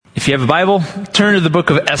If you have a Bible, turn to the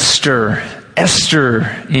book of Esther. Esther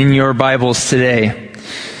in your Bibles today.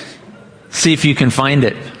 See if you can find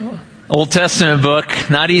it. Old Testament book,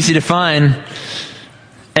 not easy to find.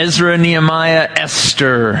 Ezra, Nehemiah,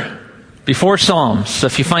 Esther. Before Psalms. So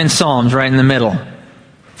if you find Psalms, right in the middle. A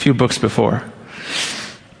few books before.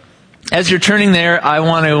 As you're turning there, I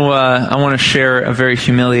want to share a very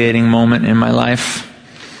humiliating moment in my life.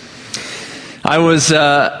 I was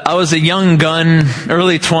a young gun,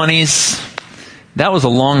 early 20s. That was a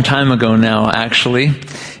long time ago now, actually.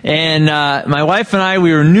 And my wife and I,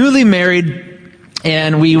 we were newly married,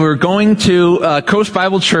 and we were going to Coast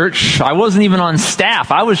Bible Church. I wasn't even on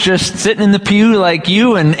staff. I was just sitting in the pew like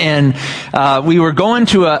you, and we were going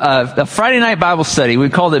to a Friday night Bible study. We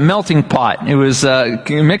called it Melting Pot. It was a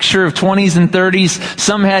mixture of 20s and 30s.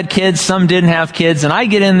 Some had kids, some didn't have kids. And I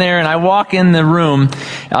get in there, and I walk in the room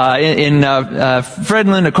in Fred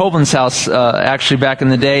and Linda Copeland's house, actually back in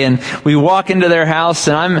the day. And we walk into their house,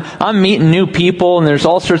 and I'm meeting new people, and there's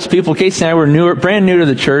all sorts of people. Casey and I were brand new to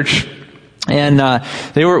the church. And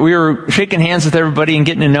we were shaking hands with everybody and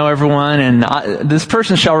getting to know everyone. And this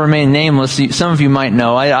person shall remain nameless. Some of you might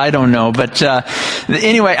know. I don't know. But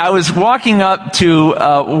anyway, I was walking up to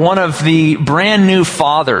one of the brand new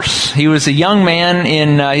fathers. He was a young man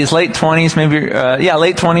in his late 20s,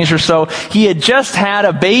 late 20s or so. He had just had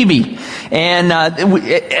a baby. And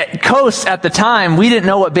at Coast at the time, we didn't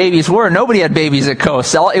know what babies were. Nobody had babies at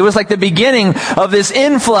Coast. It was like the beginning of this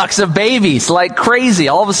influx of babies, like crazy.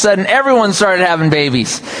 All of a sudden, everyone started having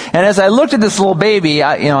babies. And as I looked at this little baby,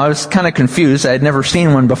 I was kind of confused. I had never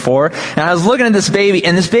seen one before. And I was looking at this baby,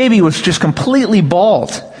 and this baby was just completely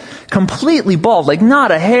bald, like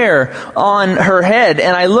not a hair on her head.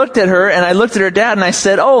 And I looked at her, and I looked at her dad, and I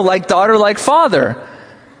said, "Oh, like daughter, like father."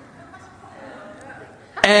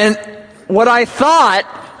 And what I thought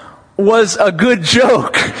was a good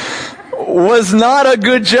joke was not a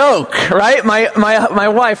good joke, right? My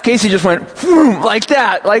wife, Casey, just went like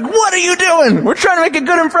that. Like, what are you doing? We're trying to make a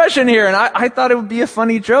good impression here. And I thought it would be a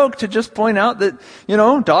funny joke to just point out that,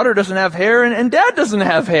 daughter doesn't have hair and dad doesn't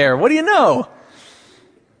have hair. What do you know?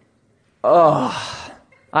 Oh,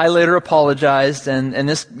 I later apologized, and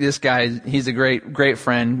this guy, he's a great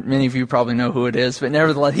friend. Many of you probably know who it is, but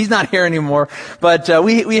nevertheless, he's not here anymore. But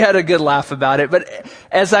we had a good laugh about it. But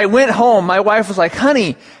as I went home, my wife was like,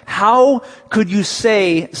 "Honey, how could you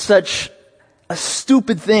say such a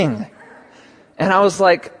stupid thing?" And I was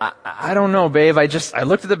like, I don't know, babe. I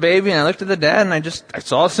looked at the baby and I looked at the dad, and I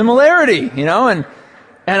saw a similarity, and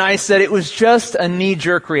I said it was just a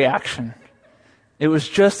knee-jerk reaction. It was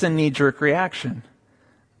just a knee-jerk reaction.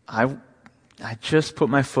 I just put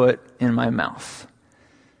my foot in my mouth.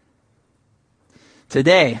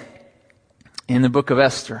 Today, in the book of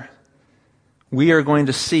Esther, we are going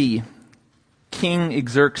to see King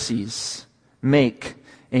Xerxes make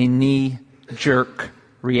a knee-jerk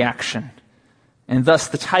reaction. And thus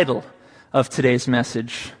the title of today's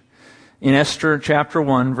message in Esther chapter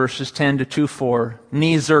 1, verses 10 to 2:4,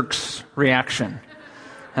 Knee-Xerx reaction.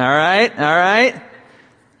 All right?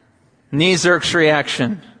 Knee-Xerx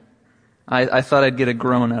reaction. I thought I'd get a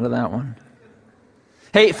groan out of that one.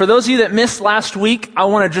 Hey, for those of you that missed last week, I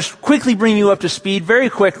want to just quickly bring you up to speed very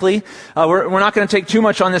quickly. We're not going to take too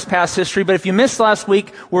much on this past history, but if you missed last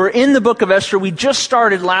week, we're in the book of Esther. We just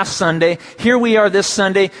started last Sunday. Here we are this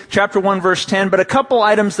Sunday, chapter 1, verse 10. But a couple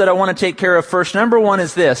items that I want to take care of first. Number one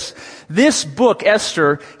is this. This book,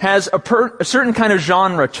 Esther, has a certain kind of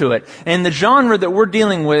genre to it. And the genre that we're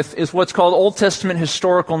dealing with is what's called Old Testament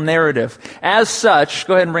historical narrative. As such,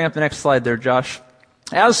 go ahead and bring up the next slide there, Josh.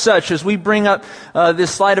 As such, as we bring up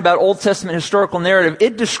this slide about Old Testament historical narrative,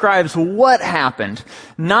 it describes what happened,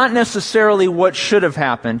 not necessarily what should have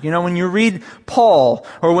happened. When you read Paul,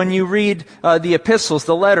 or when you read the epistles,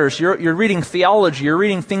 the letters, you're reading theology, you're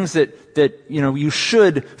reading things that you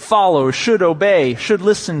should follow, should obey, should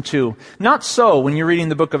listen to. Not so when you're reading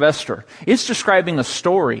the book of Esther. It's describing a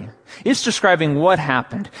story. It's describing what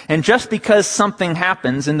happened. And just because something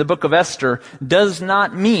happens in the book of Esther does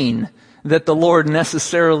not mean that the Lord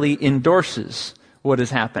necessarily endorses what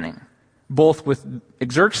is happening, both with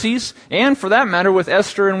Xerxes and, for that matter, with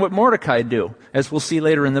Esther and what Mordecai do, as we'll see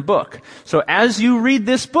later in the book. So as you read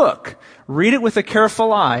this book, read it with a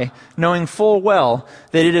careful eye, knowing full well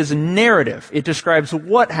that it is a narrative. It describes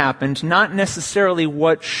what happened, not necessarily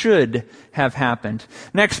what should have happened.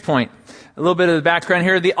 Next point, a little bit of the background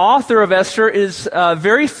here. The author of Esther is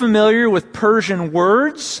very familiar with Persian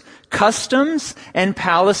words, customs, and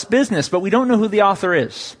palace business, but we don't know who the author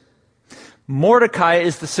is. Mordecai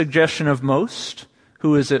is the suggestion of most,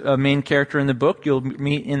 who is a main character in the book. You'll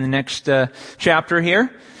meet in the next chapter here.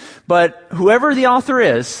 But whoever the author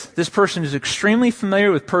is, this person is extremely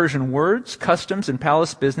familiar with Persian words, customs, and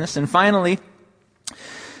palace business. And finally,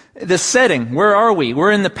 the setting. Where are we?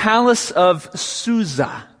 We're in the palace of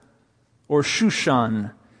Susa, or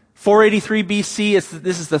Shushan. 483 BC,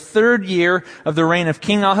 this is the third year of the reign of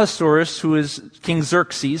King Ahasuerus, who is King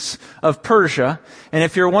Xerxes of Persia. And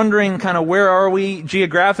if you're wondering kind of where are we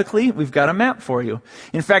geographically, we've got a map for you.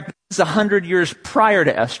 In fact, this is 100 years prior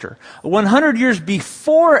to Esther. 100 years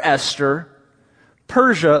before Esther,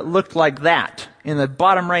 Persia looked like that in the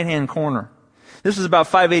bottom right-hand corner. This is about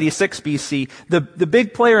 586 BC. The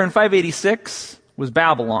big player in 586 was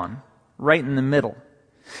Babylon, right in the middle.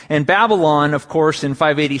 And Babylon, of course, in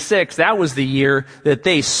 586, that was the year that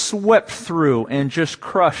they swept through and just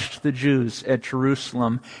crushed the Jews at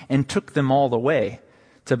Jerusalem and took them all the way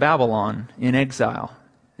to Babylon in exile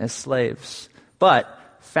as slaves. But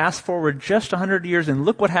fast forward just 100 years and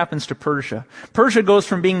look what happens to Persia. Persia goes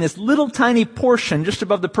from being this little tiny portion just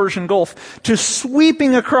above the Persian Gulf to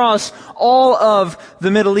sweeping across all of the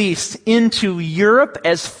Middle East into Europe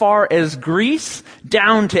as far as Greece,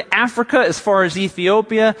 down to Africa as far as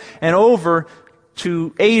Ethiopia, and over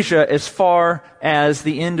to Asia as far as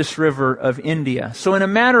the Indus River of India. So in a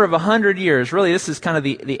matter of 100 years, really this is kind of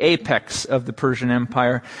the apex of the Persian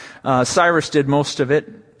Empire. Cyrus did most of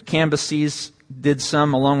it. Cambyses did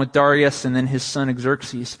some along with Darius and then his son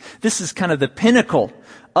Xerxes. This is kind of the pinnacle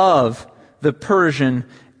of the Persian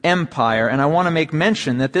Empire. And I want to make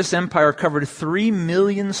mention that this empire covered 3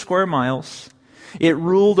 million square miles. It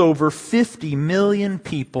ruled over 50 million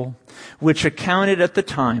people, which accounted at the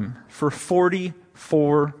time for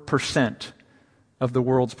 44% of the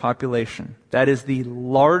world's population. That is the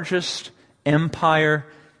largest empire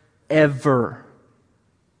ever.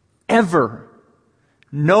 Ever.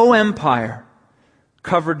 No empire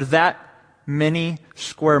covered that many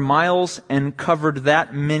square miles and covered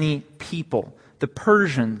that many people. The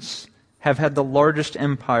Persians have had the largest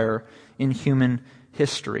empire in human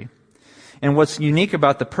history. And what's unique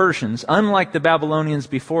about the Persians, unlike the Babylonians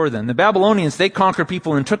before them, the Babylonians, they conquered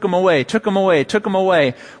people and took them away.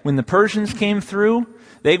 When the Persians came through,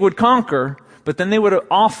 they would conquer, but then they would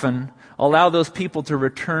often allow those people to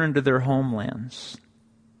return to their homelands.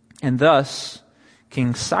 And thus,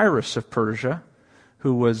 King Cyrus of Persia,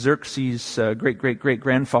 who was Xerxes'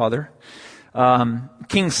 great-great-great-grandfather,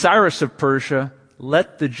 King Cyrus of Persia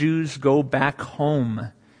let the Jews go back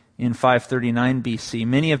home in 539 BC.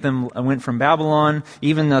 Many of them went from Babylon,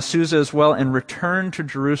 even Susa as well, and returned to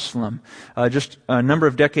Jerusalem just a number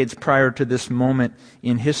of decades prior to this moment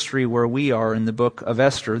in history where we are in the book of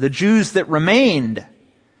Esther. The Jews that remained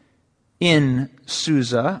in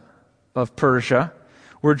Susa of Persia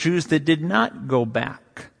were Jews that did not go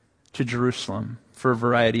back to Jerusalem for a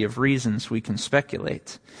variety of reasons we can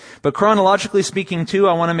speculate. But chronologically speaking, too,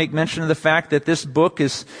 I want to make mention of the fact that this book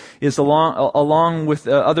is along with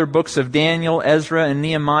other books of Daniel, Ezra, and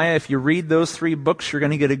Nehemiah. If you read those 3 books, you're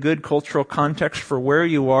going to get a good cultural context for where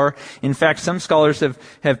you are. In fact, some scholars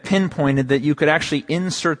have pinpointed that you could actually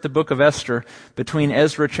insert the book of Esther between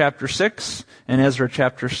Ezra chapter 6 and Ezra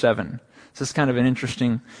chapter 7. This is kind of an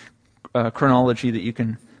interesting chronology that you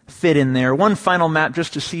can fit in there. One final map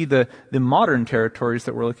just to see the modern territories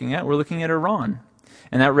that we're looking at. We're looking at Iran.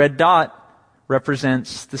 And that red dot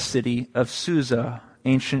represents the city of Susa,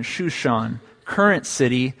 ancient Shushan, current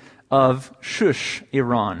city of Shush,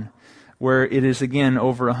 Iran, where it is again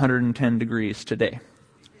over 110 degrees today.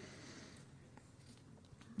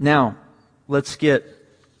 Now, let's get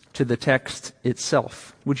to the text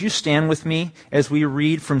itself. Would you stand with me as we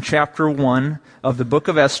read from chapter 1 of the book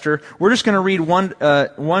of Esther? We're just going to read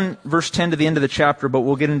 1 verse 10 to the end of the chapter, but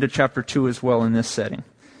we'll get into chapter 2 as well in this setting.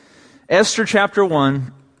 Esther chapter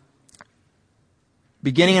 1,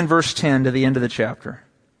 beginning in verse 10 to the end of the chapter.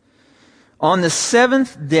 On the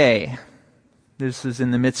 7th day, this is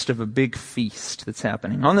in the midst of a big feast that's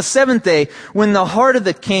happening. On the 7th day, when the heart of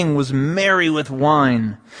the king was merry with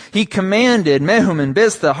wine, he commanded Mehum and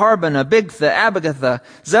Biztha, Harbana, Bigtha, Abagatha,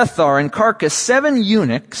 Zethar, and Carcass, 7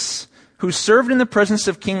 eunuchs who served in the presence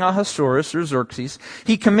of King Ahasuerus or Xerxes.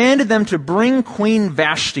 He commanded them to bring Queen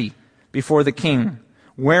Vashti before the king,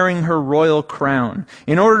 wearing her royal crown,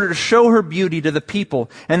 in order to show her beauty to the people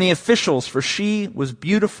and the officials, for she was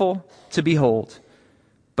beautiful to behold.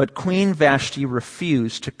 But Queen Vashti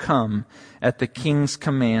refused to come at the king's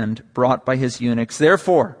command brought by his eunuchs.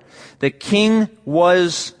 Therefore, the king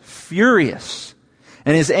was furious,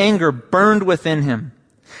 and his anger burned within him.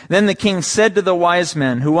 Then the king said to the wise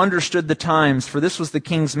men who understood the times, for this was the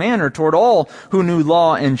king's manner toward all who knew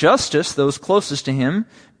law and justice, those closest to him,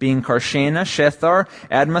 being Karshena, Shethar,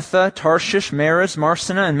 Admatha, Tarshish, Meres,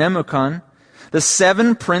 Marsena, and Memucan, the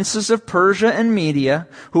 7 princes of Persia and Media,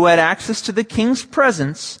 who had access to the king's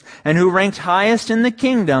presence and who ranked highest in the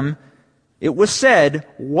kingdom, it was said,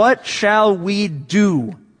 "What shall we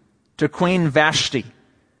do to Queen Vashti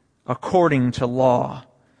according to law?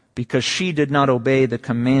 Because she did not obey the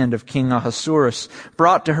command of King Ahasuerus,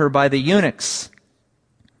 brought to her by the eunuchs."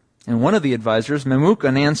 And one of the advisors,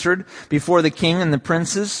 Memucan, answered before the king and the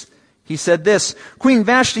princes. He said this, "Queen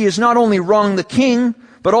Vashti has not only wronged the king,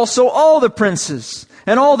 but also all the princes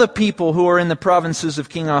and all the people who are in the provinces of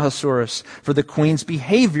King Ahasuerus. For the queen's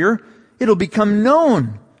behavior, it'll become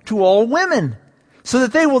known to all women, so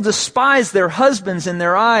that they will despise their husbands in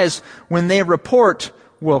their eyes when they report,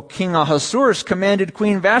 'Well, King Ahasuerus commanded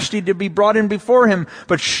Queen Vashti to be brought in before him,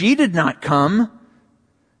 but she did not come.'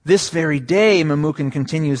 This very day," Memucan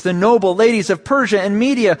continues, "the noble ladies of Persia and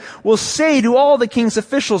Media will say to all the king's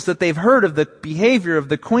officials that they've heard of the behavior of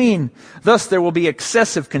the queen. Thus there will be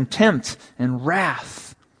excessive contempt and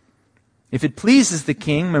wrath. If it pleases the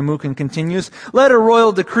king," Memucan continues, "let a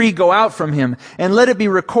royal decree go out from him, and let it be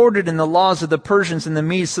recorded in the laws of the Persians and the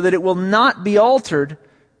Medes, so that it will not be altered,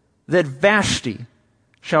 that Vashti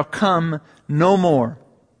shall come no more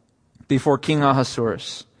before King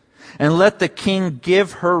Ahasuerus. And let the king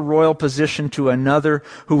give her royal position to another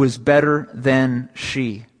who is better than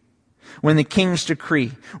she. When the king's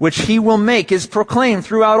decree, which he will make, is proclaimed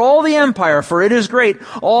throughout all the empire, for it is great,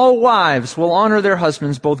 all wives will honor their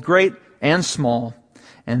husbands, both great and small."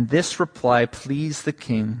 And this reply pleased the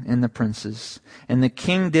king and the princes. And the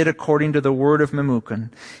king did according to the word of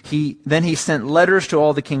Memucan. Then he sent letters to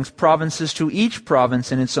all the king's provinces, to each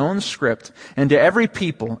province in its own script, and to every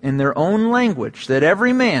people in their own language, that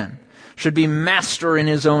every man should be master in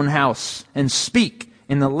his own house and speak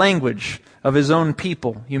in the language of his own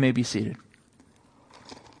people. You may be seated.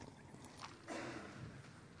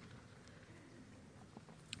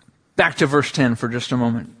 Back to verse 10 for just a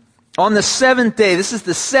moment. On the 7th day, this is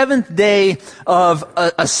the 7th day of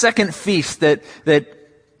a second feast that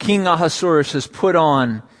King Ahasuerus has put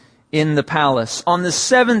on in the palace. On the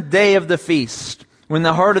 7th day of the feast, when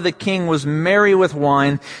the heart of the king was merry with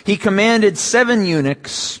wine, he commanded 7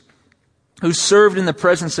 eunuchs who served in the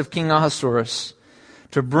presence of King Ahasuerus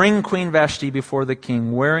to bring Queen Vashti before the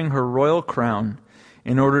king, wearing her royal crown,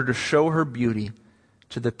 in order to show her beauty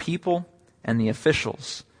to the people and the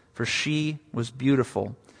officials, for she was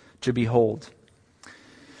beautiful to behold.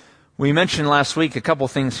 We mentioned last week a couple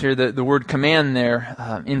things here, the word command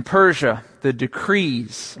there. In Persia, the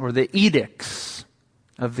decrees or the edicts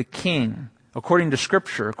of the king, according to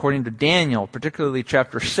Scripture, according to Daniel, particularly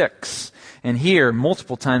chapter 6, and here,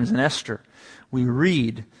 multiple times in Esther, we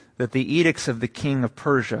read that the edicts of the king of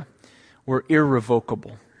Persia were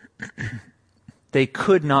irrevocable. They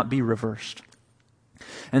could not be reversed.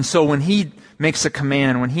 And so when he makes a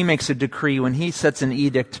command, when he makes a decree, when he sets an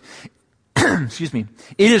edict, excuse me,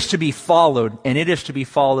 it is to be followed, and it is to be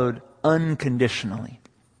followed unconditionally.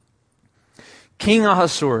 King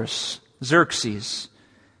Ahasuerus, Xerxes,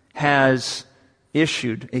 has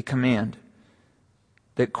issued a command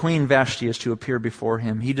that Queen Vashti is to appear before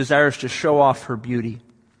him. He desires to show off her beauty.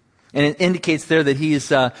 And it indicates there that he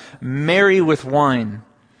is merry with wine.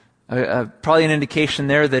 Probably an indication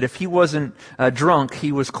there that if he wasn't drunk,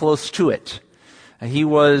 he was close to it. He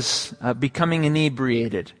was becoming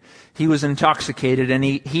inebriated. He was intoxicated, and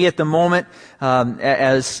he at the moment,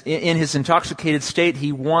 as in his intoxicated state,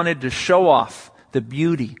 he wanted to show off the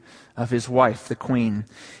beauty of his wife, the queen.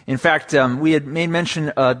 In fact, we had made mention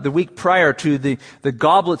the week prior to the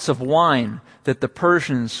goblets of wine that the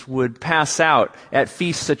Persians would pass out at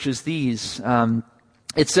feasts such as these.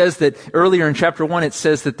 It says that earlier in chapter 1, it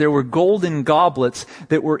says that there were golden goblets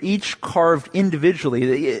that were each carved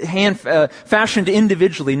individually, fashioned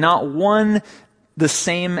individually, not one the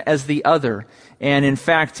same as the other. And in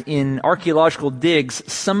fact, in archaeological digs,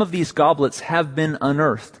 some of these goblets have been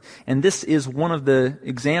unearthed. And this is one of the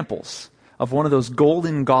examples of one of those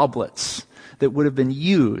golden goblets that would have been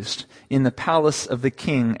used in the palace of the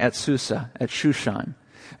king at Susa, at Shushan.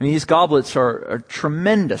 I mean, these goblets are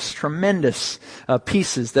tremendous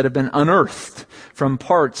pieces that have been unearthed from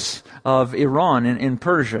parts of Iran and in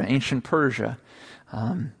Persia, ancient Persia.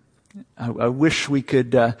 I wish we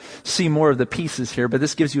could see more of the pieces here, but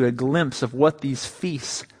this gives you a glimpse of what these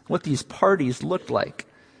feasts, what these parties looked like.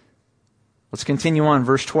 Let's continue on,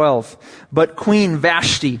 verse 12. But Queen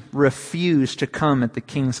Vashti refused to come at the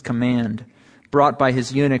king's command, brought by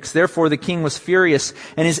his eunuchs. Therefore the king was furious,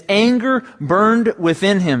 and his anger burned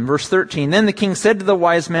within him. Verse 13. Then the king said to the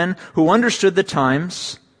wise men who understood the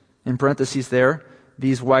times, in parentheses there,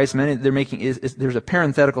 these wise men. There's a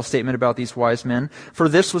parenthetical statement about these wise men. For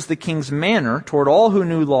this was the king's manner toward all who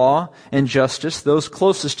knew law and justice, those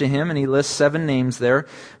closest to him, and he lists 7 names there.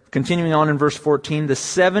 Continuing on in verse 14, the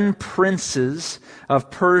 7 princes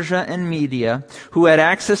of Persia and Media who had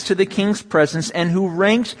access to the king's presence and who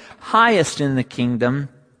ranked highest in the kingdom.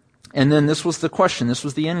 And then this was the question, this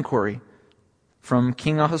was the inquiry from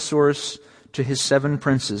King Ahasuerus to his 7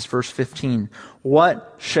 princes. Verse 15,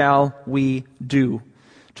 what shall we do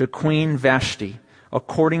to Queen Vashti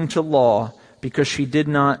according to law, because she did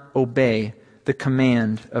not obey the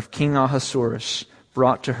command of King Ahasuerus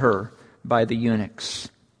brought to her by the eunuchs?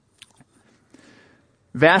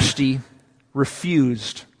 Vashti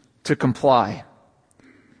refused to comply.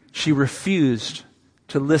 She refused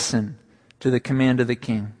to listen to the command of the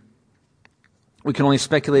king. We can only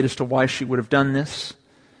speculate as to why she would have done this.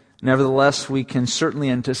 Nevertheless, we can certainly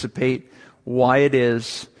anticipate why it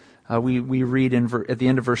is. We read at the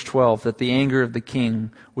end of verse 12 that the anger of the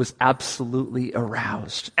king was absolutely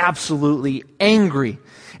aroused, absolutely angry.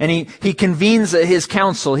 And he convenes his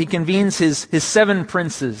council. He convenes his 7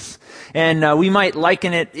 princes. And we might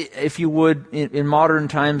liken it, if you would, in modern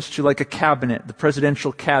times to like a cabinet, the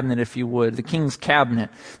presidential cabinet, if you would, the king's cabinet,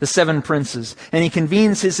 the 7 princes. And he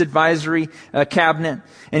convenes his advisory cabinet,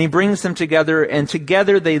 and he brings them together, and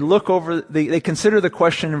together they look over, they consider the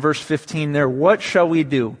question in verse 15 there, what shall we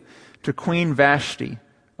do to Queen Vashti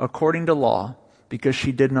according to law, because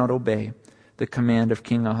she did not obey the command of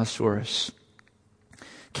King Ahasuerus?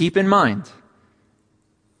 Keep in mind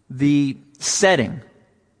the setting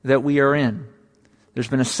that we are in. There's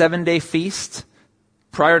been a 7-day feast.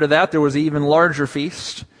 Prior to that, there was an even larger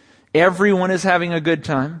feast. Everyone is having a good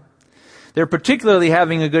time. They're particularly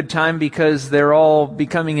having a good time because they're all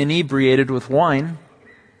becoming inebriated with wine.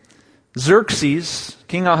 Xerxes,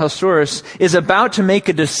 King Ahasuerus, is about to make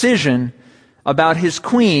a decision about his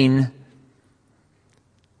queen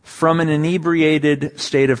from an inebriated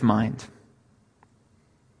state of mind.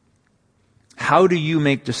 How do you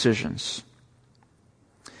make decisions?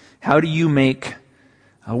 How do you make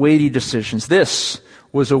weighty decisions? This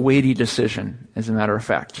was a weighty decision, as a matter of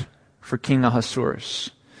fact, for King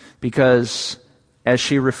Ahasuerus. Because as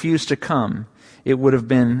she refused to come, it would have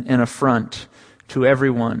been an affront to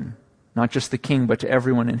everyone, not just the king, but to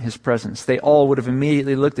everyone in his presence. They all would have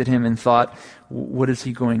immediately looked at him and thought, what is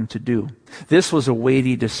he going to do? This was a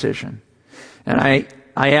weighty decision. And I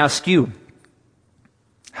ask you,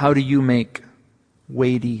 how do you make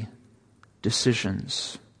weighty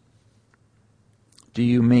decisions? Do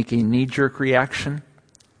you make a knee-jerk reaction?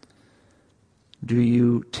 Do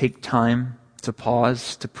you take time to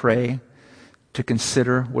pause, to pray, to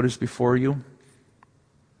consider what is before you?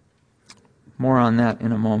 More on that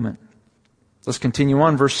in a moment. Let's continue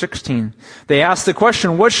on, verse 16. They ask the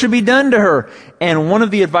question, what should be done to her? And one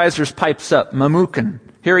of the advisors pipes up, Memucan.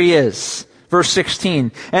 Here he is. Verse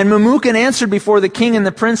 16. And Memucan answered before the king and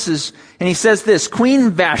the princes, and he says this,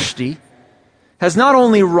 Queen Vashti has not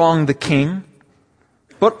only wronged the king,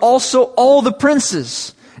 but also all the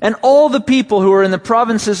princes and all the people who are in the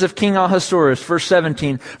provinces of King Ahasuerus. Verse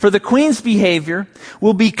 17. For the queen's behavior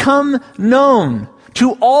will become known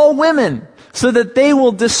to all women, so that they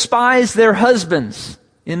will despise their husbands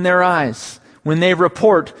in their eyes when they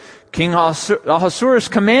report, King Ahasuerus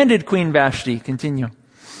commanded Queen Vashti. Continue.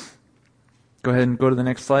 Go ahead and go to the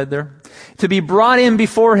next slide there. To be brought in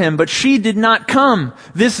before him, but she did not come.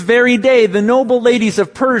 This very day, the noble ladies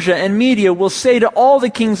of Persia and Media will say to all the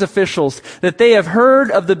king's officials that they have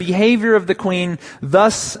heard of the behavior of the queen.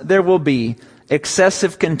 Thus there will be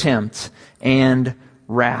excessive contempt and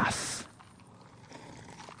wrath.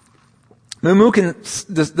 Memucan,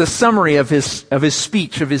 the summary of his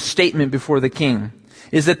speech, of his statement before the king,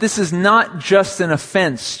 is that this is not just an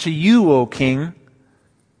offense to you, O king.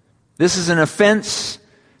 This is an offense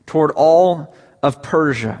toward all of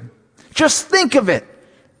Persia. Just think of it,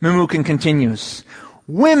 Memucan continues.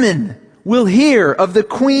 Women will hear of the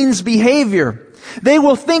queen's behavior. They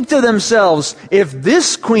will think to themselves, if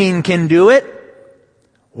this queen can do it,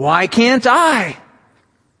 why can't I?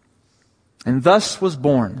 And thus was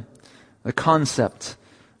born the concept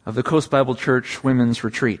of the Coast Bible Church Women's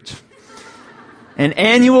Retreat. An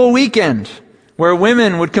annual weekend where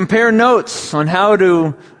women would compare notes on how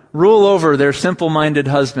to rule over their simple-minded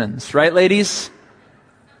husbands. Right, ladies?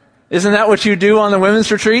 Isn't that what you do on the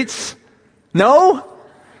women's retreats? No?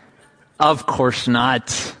 Of course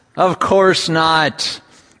not. Of course not.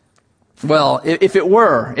 Well, if it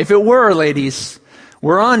were, ladies,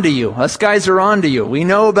 we're on to you. Us guys are on to you. We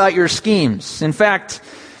know about your schemes. In fact,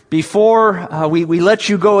 before we let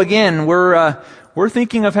you go again, we're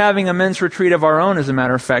thinking of having a men's retreat of our own, as a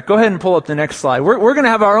matter of fact. Go ahead and pull up the next slide. We're going to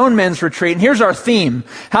have our own men's retreat, and here's our theme: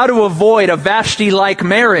 how to avoid a Vashti-like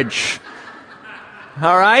marriage.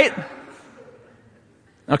 All right?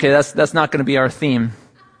 Okay, that's not going to be our theme.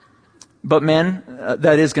 But men,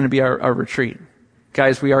 that is going to be our retreat.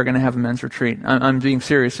 Guys, we are going to have a men's retreat. I'm being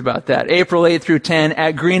serious about that. April 8 through 10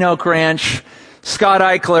 at Green Oak Ranch. Scott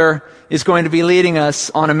Eichler is going to be leading us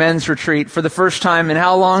on a men's retreat for the first time in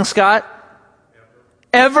how long, Scott?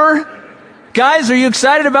 Ever? Guys, are you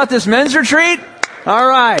excited about this men's retreat? All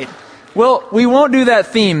right. Well, we won't do that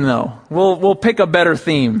theme, though. We'll pick a better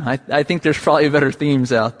theme. I think there's probably better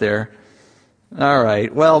themes out there. All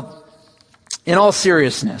right. Well, in all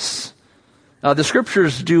seriousness, the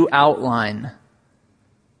Scriptures do outline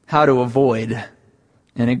how to avoid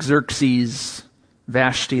an Xerxes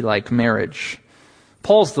Vashti-like marriage.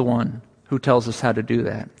 Paul's the one who tells us how to do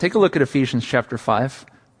that. Take a look at Ephesians chapter 5.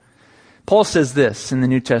 Paul says this in the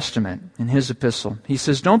New Testament, in his epistle. He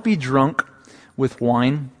says, "Don't be drunk with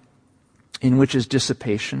wine, in which is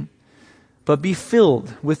dissipation, but be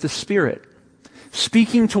filled with the Spirit,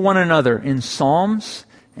 speaking to one another in psalms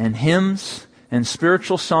and hymns and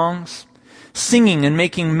spiritual songs, singing and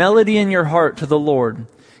making melody in your heart to the Lord,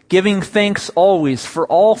 giving thanks always for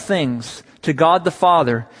all things to God the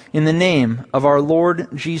Father in the name of our Lord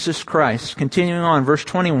Jesus Christ." Continuing on, verse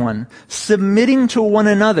 21, "Submitting to one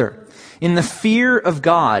another in the fear of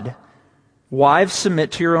God. Wives,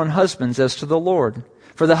 submit to your own husbands as to the Lord.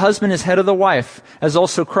 For the husband is head of the wife, as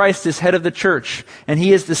also Christ is head of the church, and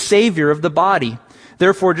he is the Savior of the body.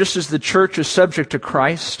 Therefore, just as the church is subject to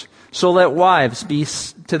Christ, so let wives be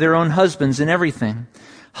to their own husbands in everything.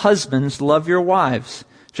 Husbands, love your wives,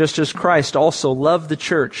 just as Christ also loved the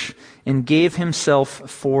church and gave himself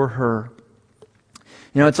for her."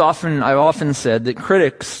 You know, I've often said that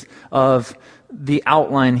critics of the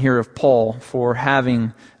outline here of Paul for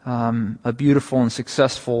having a beautiful and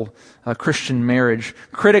successful Christian marriage,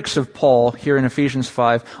 critics of Paul here in Ephesians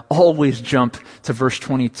 5 always jump to verse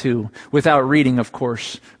 22 without reading, of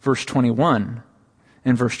course, verse 21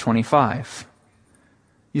 and verse 25.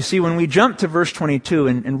 You see, when we jump to verse 22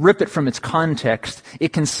 and rip it from its context,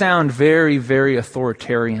 it can sound very, very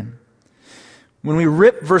authoritarian. When we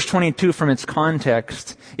rip verse 22 from its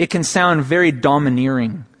context, it can sound very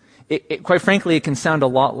domineering. Quite frankly, it can sound a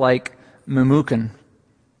lot like Memucan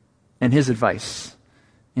and his advice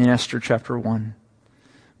in Esther chapter 1.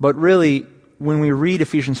 But really, when we read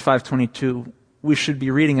Ephesians 5:22, we should be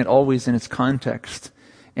reading it always in its context.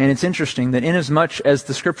 And it's interesting that inasmuch as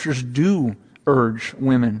the Scriptures do urge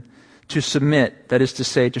women to submit, that is to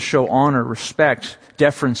say, to show honor, respect,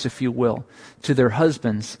 deference, if you will, to their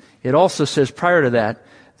husbands, it also says prior to that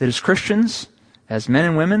as Christians, as men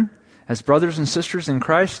and women, as brothers and sisters in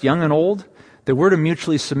Christ, young and old, that we're to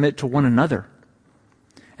mutually submit to one another.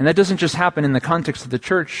 And that doesn't just happen in the context of the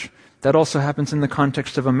church, that also happens in the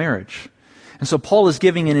context of a marriage. And so Paul is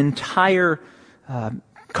giving an entire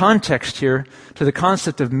context here to the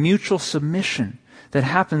concept of mutual submission that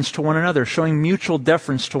happens to one another, showing mutual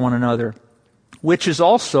deference to one another, which is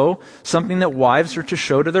also something that wives are to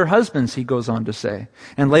show to their husbands, he goes on to say.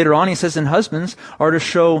 And later on he says, and husbands are to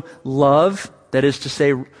show love, that is to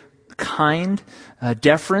say, kind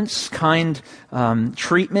deference, kind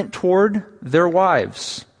treatment toward their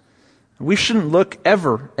wives. We shouldn't look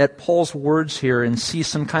ever at Paul's words here and see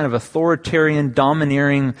some kind of authoritarian,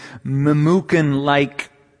 domineering,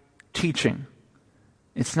 Memucan-like teaching.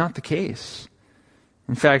 It's not the case.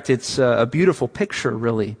 In fact, it's a beautiful picture,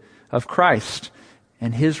 really, of Christ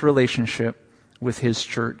and his relationship with his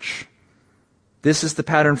church. This is the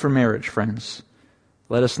pattern for marriage, friends.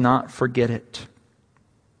 Let us not forget it.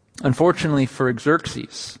 Unfortunately for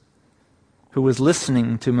Xerxes, who was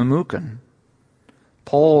listening to Memucan,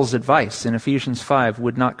 Paul's advice in Ephesians 5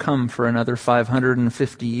 would not come for another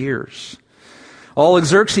 550 years. All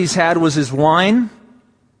Xerxes had was his wine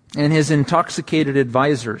and his intoxicated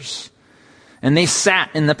advisors. And they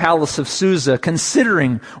sat in the palace of Susa,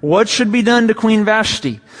 considering what should be done to Queen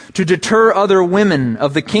Vashti to deter other women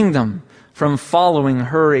of the kingdom from following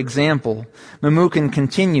her example. Memucan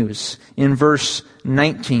continues in verse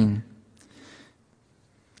 19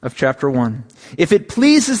 of chapter 1. If it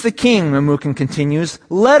pleases the king, Memucan continues,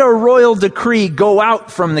 let a royal decree go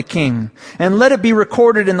out from the king, and let it be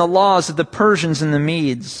recorded in the laws of the Persians and the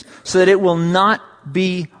Medes, so that it will not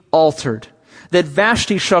be altered, that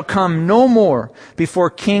Vashti shall come no more before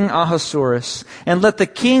King Ahasuerus, and let the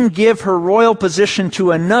king give her royal position to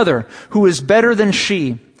another who is better than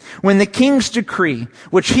she. When the king's decree,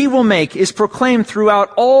 which he will make, is proclaimed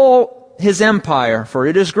throughout all his empire, for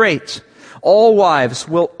it is great, All wives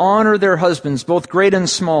will honor their husbands, both great and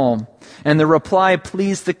small. And the reply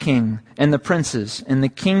pleased the king and the princes, and the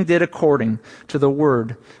king did according to the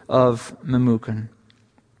word of Memucan.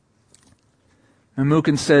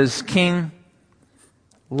 Memucan says, King,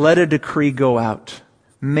 let a decree go out.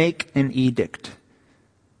 Make an edict.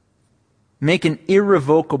 Make an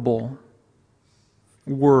irrevocable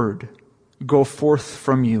word go forth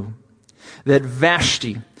from you, that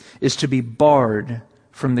Vashti is to be barred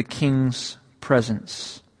from the king's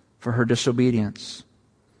presence for her disobedience.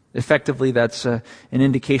 Effectively, that's an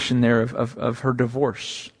indication there of her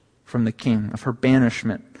divorce from the king, of her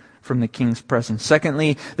banishment from the king's presence.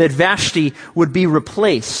 Secondly, that Vashti would be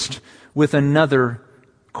replaced with another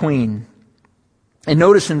queen. And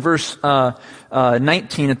notice in verse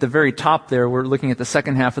 19 at the very top there, we're looking at the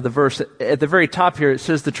second half of the verse. At the very top here, it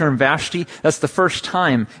says the term Vashti. That's the first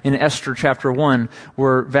time in Esther chapter 1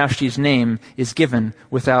 where Vashti's name is given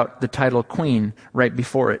without the title queen right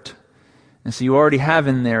before it. And so you already have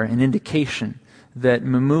in there an indication that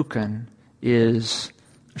Memucan is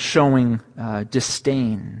showing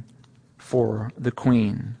disdain for the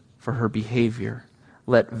queen, for her behavior.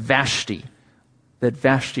 That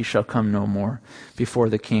Vashti shall come no more before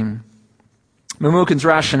the king. Memucan's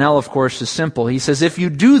rationale, of course, is simple. He says, if you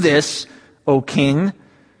do this, O king,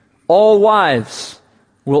 all wives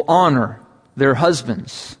will honor their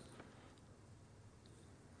husbands.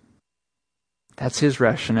 That's his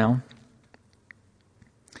rationale.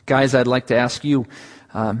 Guys, I'd like to ask you,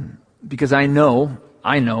 because I know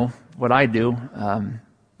what I do.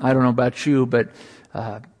 I don't know about you, but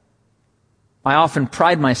I often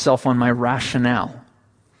pride myself on my rationale,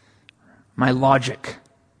 my logic,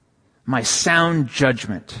 my sound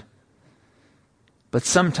judgment. But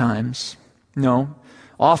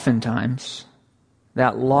oftentimes,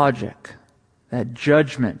 that logic, that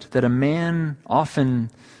judgment that a man often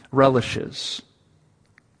relishes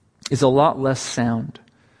is a lot less sound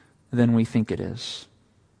than we think it is.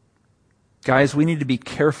 Guys, we need to be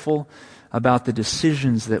careful about the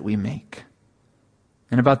decisions that we make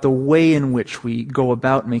and about the way in which we go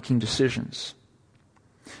about making decisions.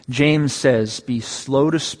 James says, be slow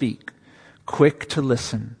to speak, quick to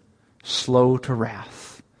listen, slow to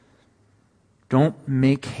wrath. Don't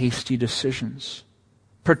make hasty decisions,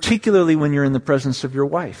 particularly when you're in the presence of your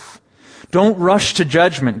wife. Don't rush to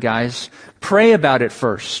judgment, guys. Pray about it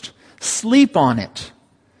first. Sleep on it.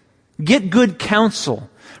 Get good counsel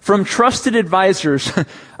from trusted advisors,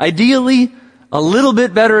 ideally a little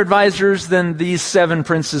bit better advisors than these 7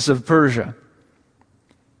 princes of Persia.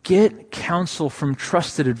 Get counsel from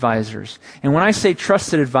trusted advisors. And when I say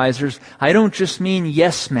trusted advisors, I don't just mean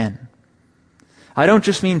yes men. I don't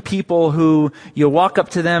just mean people who you walk up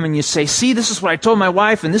to them and you say, see, this is what I told my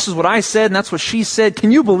wife and this is what I said and that's what she said.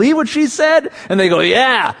 Can you believe what she said? And they go,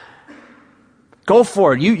 yeah. Go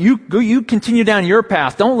for it. You continue down your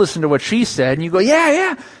path. Don't listen to what she said. And you go,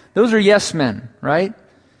 yeah. Those are yes men, right?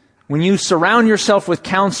 When you surround yourself with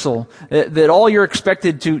counsel, that all you're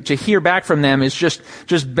expected to hear back from them is just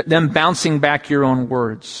them bouncing back your own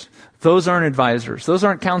words. Those aren't advisors. Those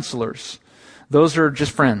aren't counselors. Those are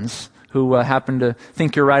just friends who happen to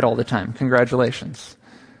think you're right all the time. Congratulations.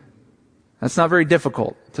 That's not very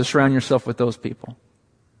difficult to surround yourself with those people.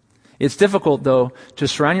 It's difficult, though, to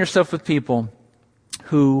surround yourself with people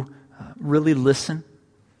who really listen,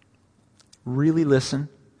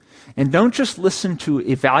 and don't just listen to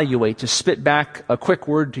evaluate, to spit back a quick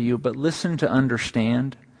word to you, but listen to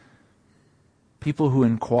understand. People who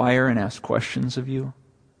inquire and ask questions of you,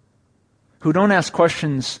 who don't ask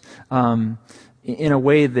questions in a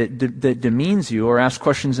way that demeans you or ask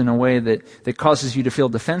questions in a way that causes you to feel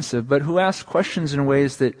defensive, but who ask questions in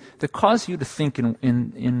ways that cause you to think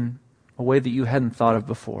in a way that you hadn't thought of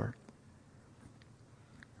before.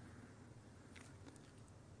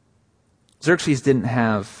 Xerxes didn't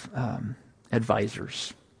have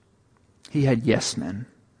advisors. He had yes men.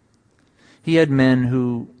 He had men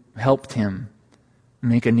who helped him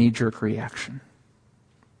make a knee-jerk reaction.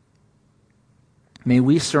 May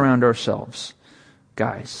we surround ourselves,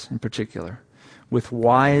 guys in particular, with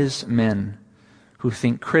wise men who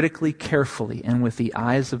think critically, carefully, and with the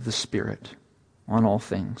eyes of the Spirit on all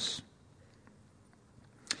things.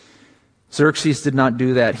 Xerxes did not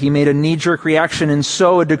do that. He made a knee-jerk reaction, and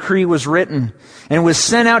so a decree was written and was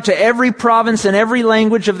sent out to every province and every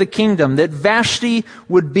language of the kingdom that Vashti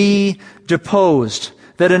would be deposed,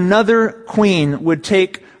 that another queen would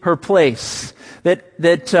take her place. And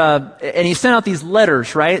he sent out these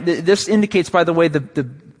letters, right? This indicates, by the way, the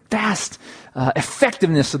vast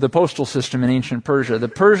effectiveness of the postal system in ancient Persia. The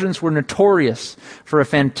Persians were notorious for a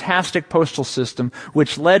fantastic postal system,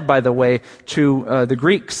 which led, by the way, to the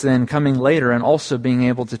Greeks then coming later and also being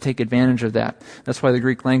able to take advantage of that. That's why the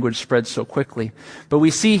Greek language spread so quickly. But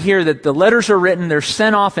we see here that the letters are written, they're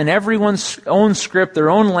sent off in everyone's own script, their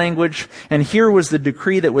own language, and here was the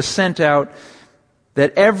decree that was sent out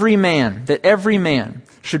that every man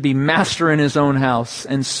should be master in his own house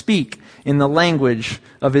and speak in the language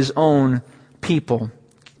of his own people.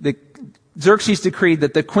 Xerxes decreed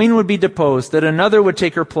that the queen would be deposed, that another would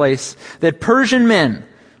take her place, that Persian men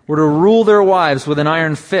were to rule their wives with an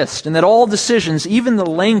iron fist, and that all decisions, even the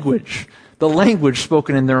language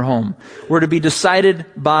spoken in their home, were to be decided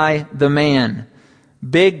by the man.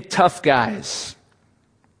 Big, tough guys.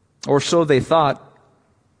 Or so they thought.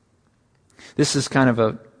 This is kind of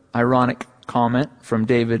an ironic comment from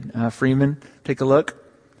David Freeman. Take a look.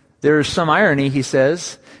 There is some irony, he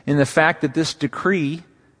says, in the fact that this decree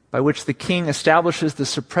by which the king establishes the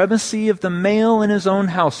supremacy of the male in his own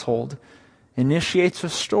household initiates a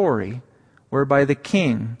story whereby the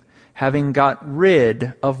king, having got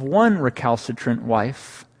rid of one recalcitrant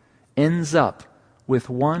wife, ends up with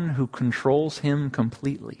one who controls him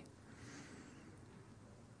completely.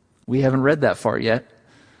 We haven't read that far yet,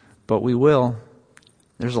 but we will.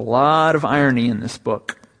 There's a lot of irony in this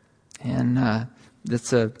book. And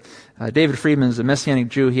David Friedman is a Messianic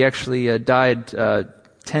Jew. He actually died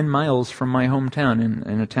 10 miles from my hometown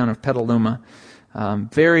in a town of Petaluma.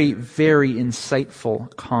 Very, very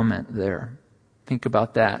insightful comment there. Think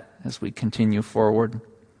about that as we continue forward.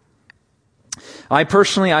 I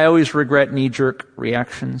always regret knee-jerk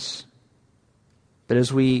reactions. But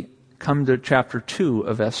as we come to chapter 2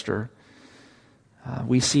 of Esther,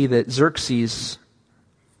 we see that Xerxes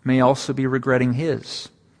may also be regretting his.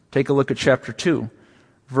 Take a look at chapter 2,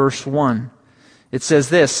 verse 1. It says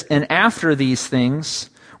this, "And after these things,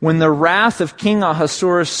 when the wrath of King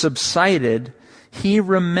Ahasuerus subsided, he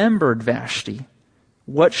remembered Vashti,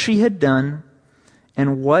 what she had done,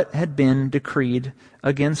 and what had been decreed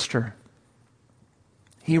against her."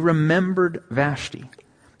 He remembered Vashti.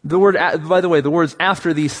 The word, by the way, the words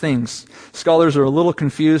 "after these things," scholars are a little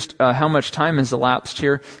confused how much time has elapsed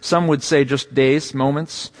here. Some would say just days,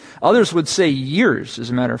 moments. Others would say years, as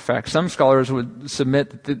a matter of fact. Some scholars would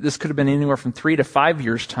submit that this could have been anywhere from 3 to 5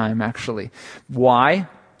 years' time, actually. Why?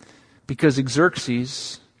 Because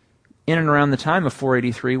Xerxes, in and around the time of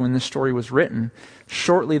 483, when this story was written,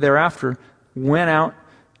 shortly thereafter, went out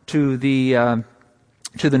to the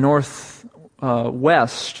northwest,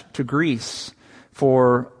 to Greece,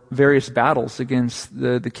 for various battles against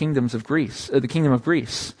the kingdom of Greece.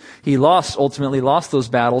 He ultimately lost those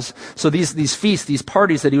battles. So these feasts, these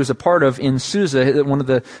parties that he was a part of in Susa, one of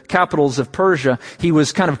the capitals of Persia, he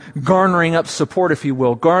was kind of garnering up support, if you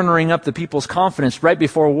will, garnering up the people's confidence right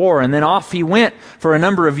before war. And then off he went for a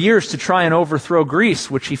number of years to try and overthrow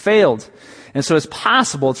Greece, which he failed. And so it's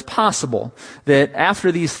possible that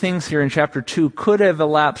after these things here in chapter 2 could have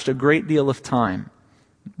elapsed a great deal of time.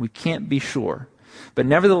 We can't be sure. But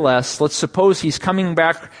nevertheless, let's suppose he's coming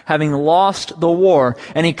back having lost the war,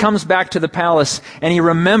 and he comes back to the palace, and he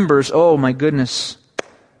remembers, oh my goodness,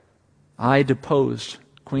 I deposed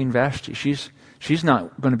Queen Vashti. She's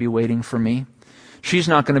not going to be waiting for me. She's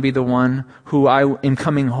not going to be the one who I am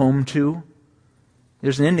coming home to.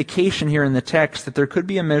 There's an indication here in the text that there could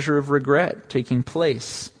be a measure of regret taking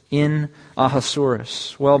place in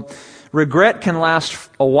Ahasuerus. Well, regret can last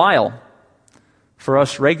a while for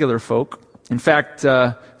us regular folk. In fact,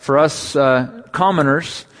 for us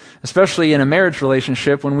commoners, especially in a marriage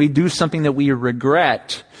relationship, when we do something that we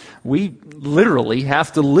regret, we literally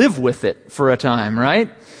have to live with it for a time, right?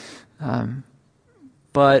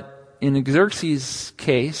 But in Xerxes'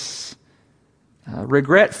 case,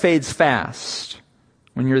 regret fades fast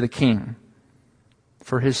when you're the king.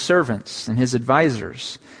 For his servants and his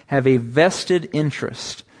advisors have a vested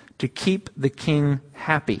interest to keep the king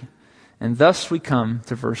happy. And thus we come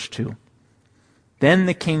to verse 2. Then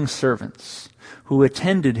the king's servants who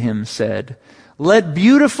attended him said, "Let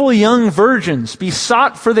beautiful young virgins be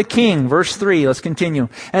sought for the king." Verse 3, let's continue.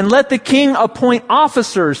 "And let the king appoint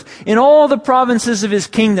officers in all the provinces of his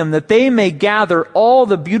kingdom, that they may gather all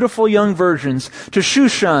the beautiful young virgins to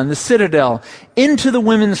Shushan, the citadel, into the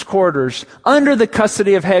women's quarters, under the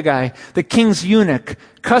custody of Haggai, the king's eunuch,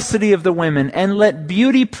 custody of the women, and let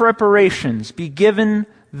beauty preparations be given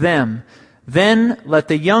them. Then let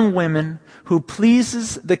the young women who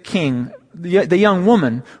pleases the king, the young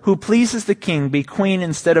woman who pleases the king be queen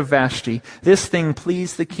instead of Vashti. This thing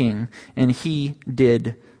pleased the king, and he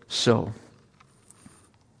did so."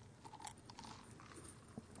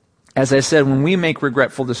 As I said, when we make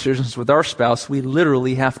regretful decisions with our spouse, we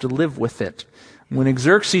literally have to live with it. When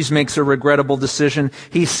Xerxes makes a regrettable decision,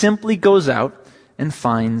 he simply goes out and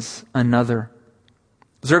finds another.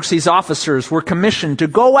 Xerxes' officers were commissioned to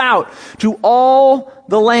go out to all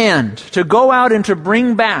the land, to go out and to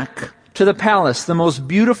bring back to the palace the most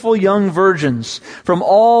beautiful young virgins from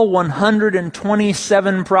all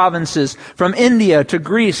 127 provinces, from India to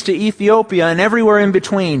Greece to Ethiopia and everywhere in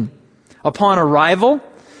between. Upon arrival,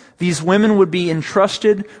 these women would be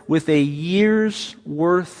entrusted with a year's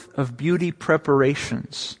worth of beauty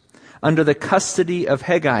preparations under the custody of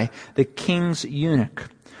Haggai, the king's eunuch.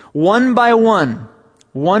 One by one,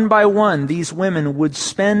 these women would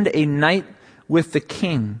spend a night with the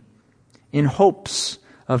king in hopes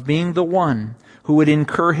of being the one who would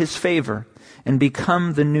incur his favor and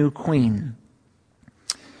become the new queen.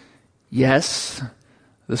 Yes,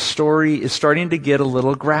 the story is starting to get a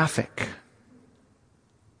little graphic,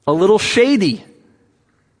 a little shady.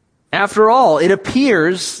 After all, it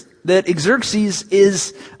appears that Xerxes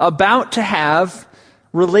is about to have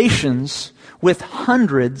relations with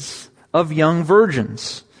hundreds of young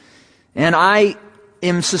virgins. And I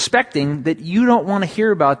am suspecting that you don't want to hear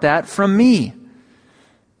about that from me.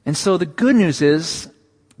 And so the good news is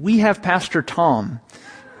we have Pastor Tom.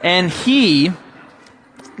 And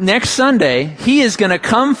next Sunday, he is going to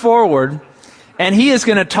come forward and he is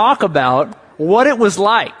going to talk about what it was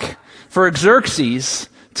like for Xerxes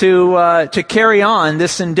to carry on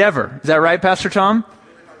this endeavor. Is that right, Pastor Tom?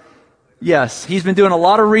 Yes. He's been doing a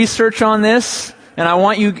lot of research on this, and I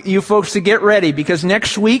want you folks to get ready, because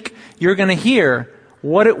next week you're going to hear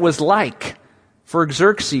what it was like for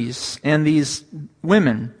Xerxes and these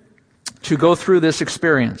women to go through this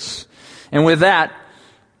experience. And with that,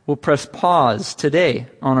 we'll press pause today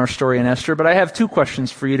on our story in Esther. But I have two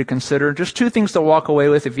questions for you to consider. Just two things to walk away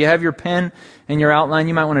with. If you have your pen and your outline,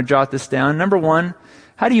 you might want to jot this down. Number one,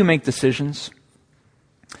 how do you make decisions?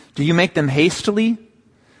 Do you make them hastily,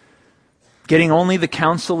 getting only the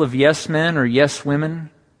counsel of yes men or yes women?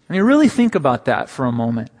 I mean, really think about that for a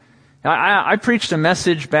moment. I preached a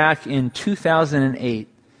message back in 2008.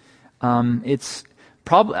 It's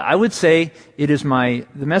probably, I would say, it is the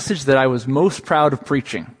message that I was most proud of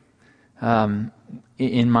preaching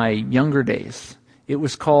in my younger days. It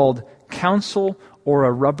was called "Counsel or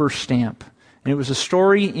a Rubber Stamp." And it was a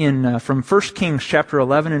story from 1 Kings chapter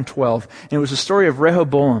 11 and 12. And it was a story of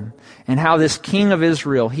Rehoboam and how this king of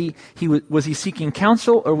Israel, was he seeking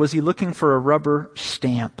counsel, or was he looking for a rubber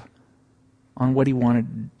stamp on what he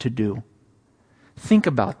wanted to do? Think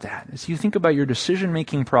about that. As you think about your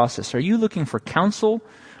decision-making process, are you looking for counsel,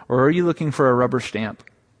 or are you looking for a rubber stamp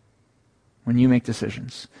when you make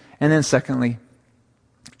decisions? And then secondly,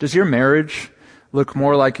 does your marriage look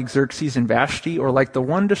more like Xerxes and Vashti, or like the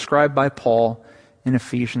one described by Paul in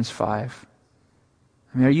Ephesians 5?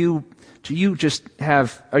 I mean, are you just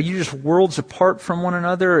worlds apart from one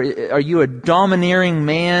another? Are you a domineering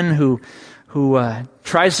man who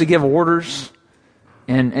tries to give orders,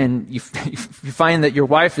 and you find that your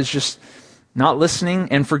wife is just not listening,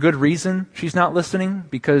 and for good reason she's not listening,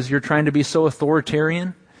 because you're trying to be so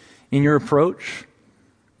authoritarian in your approach,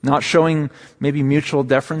 not showing maybe mutual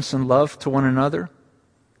deference and love to one another?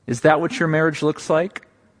 Is that what your marriage looks like?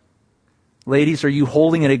 Ladies, are you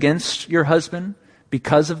holding it against your husband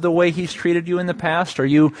because of the way he's treated you in the past? Are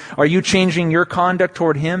you changing your conduct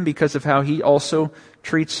toward him because of how he also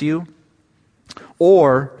treats you?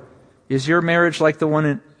 Or is your marriage like the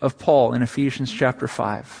one of Paul in Ephesians chapter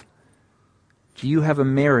 5? Do you have a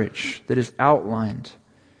marriage that is outlined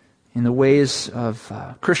in the ways of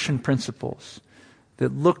Christian principles,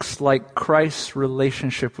 that looks like Christ's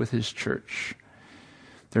relationship with his church?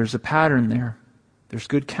 There's a pattern there. There's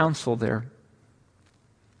good counsel there.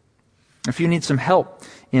 If you need some help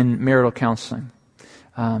in marital counseling,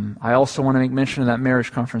 I also want to make mention of that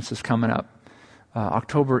marriage conference that's coming up.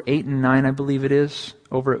 October 8 and 9, I believe it is,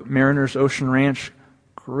 over at Mariners Ocean Ranch.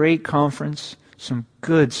 Great conference. Some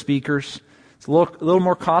good speakers. It's a little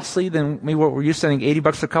more costly than maybe what we're used to. I think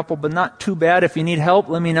 $80 a couple, but not too bad. If you need help,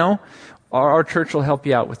 let me know. Our church will help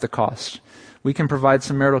you out with the cost. We can provide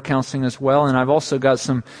some marital counseling as well, and I've also got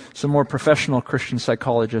some more professional Christian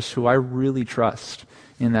psychologists who I really trust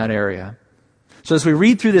in that area. So as we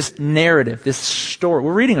read through this narrative, this story,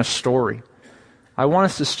 we're reading a story. I want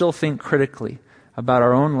us to still think critically about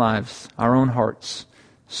our own lives, our own hearts,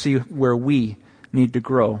 see where we need to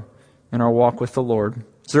grow in our walk with the Lord.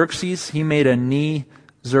 Xerxes, he made a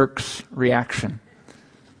Knee-Xerx reaction.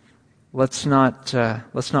 Let's not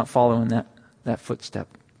follow in that footstep.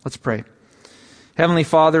 Let's pray. Heavenly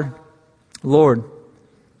Father, Lord,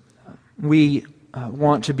 we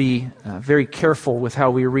want to be very careful with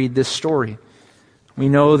how we read this story. We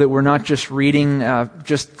know that we're not just reading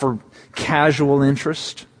just for casual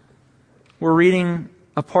interest. We're reading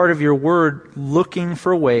a part of your word looking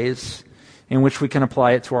for ways in which we can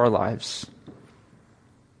apply it to our lives.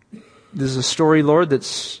 This is a story, Lord,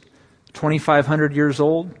 that's 2,500 years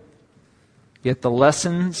old, yet the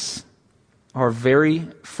lessons are very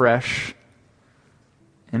fresh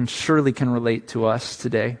and surely can relate to us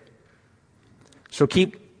today. So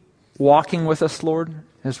keep walking with us, Lord,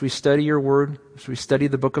 as we study your word, as we study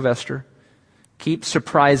the book of Esther. Keep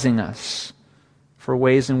surprising us for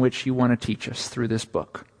ways in which you want to teach us through this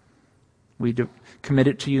book. We commit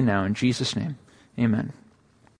it to you now in Jesus' name. Amen.